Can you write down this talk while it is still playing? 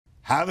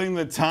having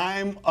the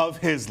time of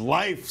his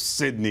life,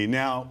 Sydney.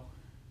 Now,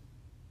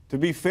 to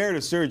be fair to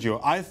Sergio,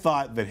 I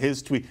thought that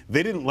his tweet,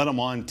 they didn't let him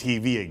on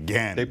TV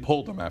again. They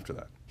pulled him after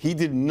that. He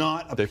did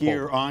not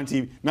appear on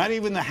TV. Not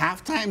even the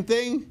halftime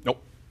thing?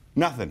 Nope.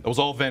 Nothing. It was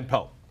all Van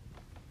Pelt.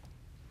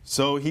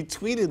 So he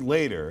tweeted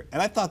later,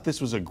 and I thought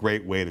this was a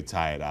great way to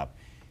tie it up.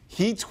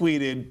 He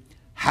tweeted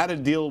how to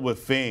deal with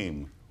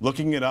fame,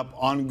 looking it up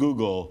on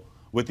Google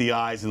with the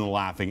eyes and the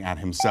laughing at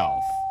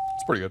himself.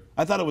 It's pretty good.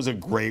 I thought it was a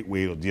great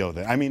way to deal with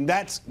it. I mean,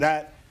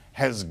 that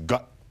has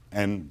got,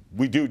 and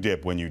we do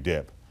dip when you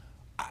dip.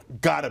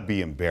 Gotta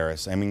be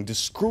embarrassed. I mean, to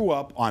screw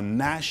up on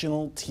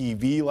national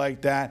TV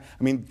like that,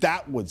 I mean,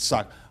 that would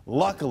suck.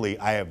 Luckily,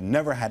 I have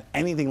never had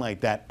anything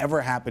like that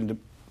ever happen to.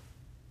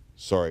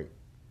 Sorry,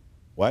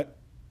 what?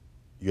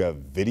 You have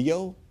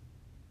video?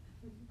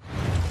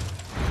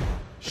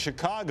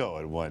 Chicago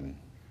had won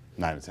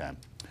 9-10.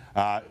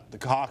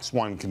 The Hawks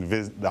won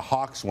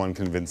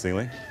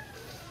convincingly.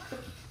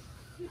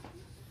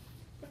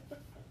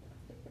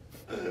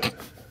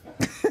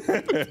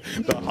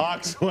 The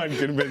Hawks won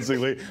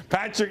convincingly.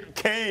 Patrick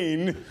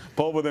Kane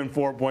pulled within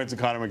 4 points of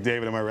Connor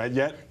McDavid. Am I right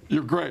yet?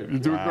 You're great. You're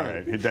doing great. All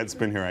right. Dead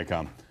spin, here I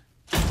come.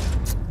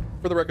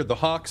 For the record, the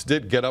Hawks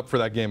did get up for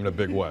that game in a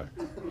big way.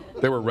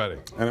 They were ready.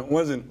 And it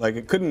wasn't like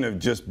it couldn't have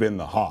just been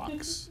the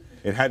Hawks.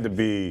 It had to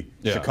be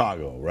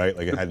Chicago, right?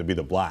 Like it had to be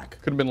the black.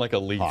 Could have been like a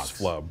Leafs Hawks.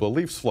 flub. The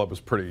Leafs flub was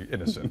pretty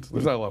innocent.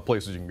 There's not a lot of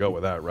places you can go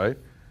with that, right?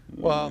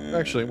 Well,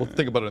 actually, we'll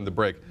think about it in the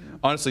break.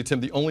 Honestly, Tim,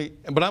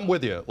 but I'm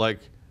with you. Like,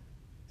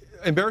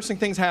 embarrassing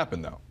things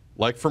happen though.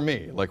 Like for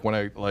me, like when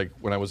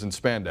I was in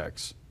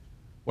spandex,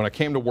 when I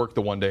came to work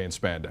the one day in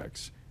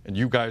spandex, and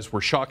you guys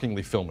were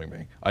shockingly filming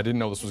me. I didn't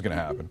know this was going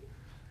to happen,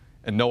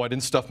 and no, I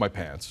didn't stuff my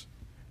pants.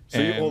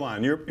 So hold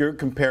on, you're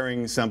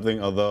comparing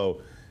something,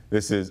 although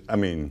this is, I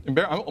mean,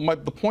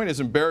 the point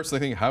is embarrassing.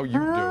 Thinking how you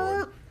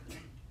doing.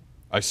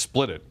 I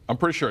split it. I'm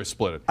pretty sure I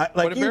split it.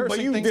 But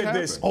you did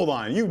this. Hold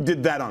on, you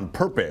did that on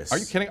purpose. Are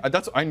you kidding?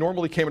 I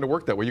normally came into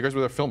work that way. You guys were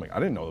there filming. I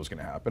didn't know it was going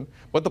to happen.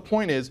 But the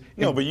point is,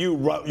 no. But you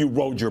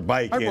rode your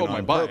bike in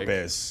on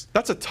purpose.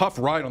 That's a tough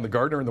ride on the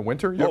Gardner in the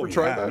winter. You ever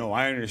tried that? No,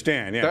 I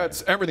understand. Yeah.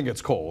 Everything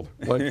gets cold.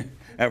 Like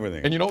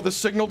everything. And you know the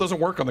signal doesn't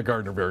work on the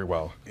Gardner very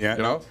well. Yeah.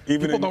 You know,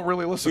 people don't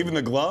really listen. Even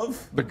the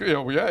glove.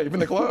 Even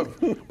the glove.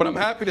 But I'm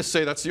happy to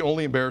say that's the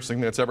only embarrassing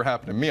thing that's ever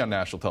happened to me on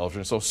national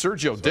television. So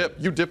Sergio Dipp,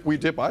 you dip, we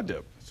dip, I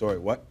dip. Sorry,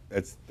 what?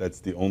 That's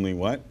the only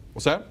what?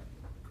 What's that?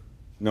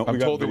 No, we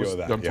got video of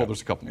that. I'm told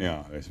there's a couple more.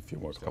 Yeah, there's a few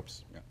more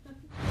clips. Yeah.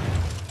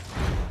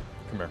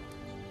 Come here.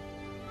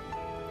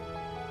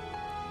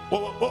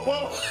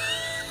 Whoa.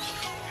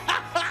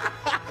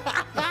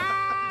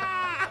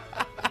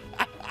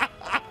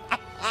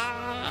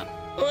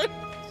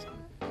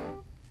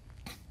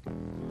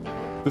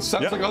 This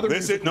sounds like other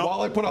music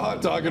while I put a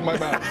hot dog in my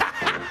mouth.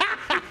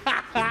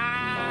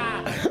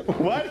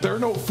 What? They're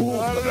no fools.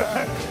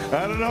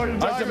 I don't know what you're talking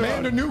about. I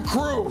demand a new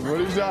crew. What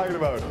are you talking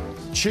about?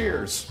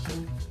 Cheers.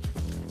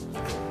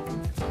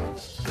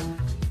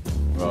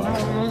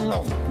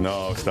 Oh.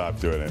 No, stop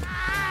doing it.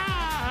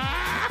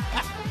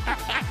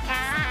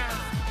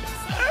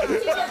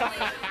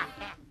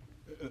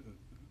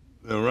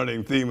 The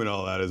running theme and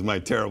all that is my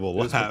terrible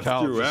laugh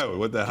throughout.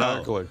 What the hell?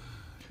 Exactly.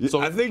 So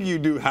I think you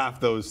do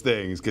half those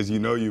things because you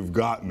know you've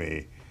got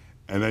me,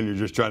 and then you're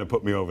just trying to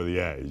put me over the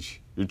edge.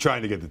 You're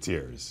trying to get the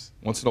tears.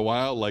 Once in a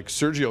while, like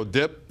Sergio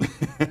Dipp,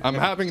 I'm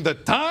having the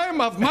time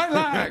of my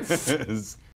life.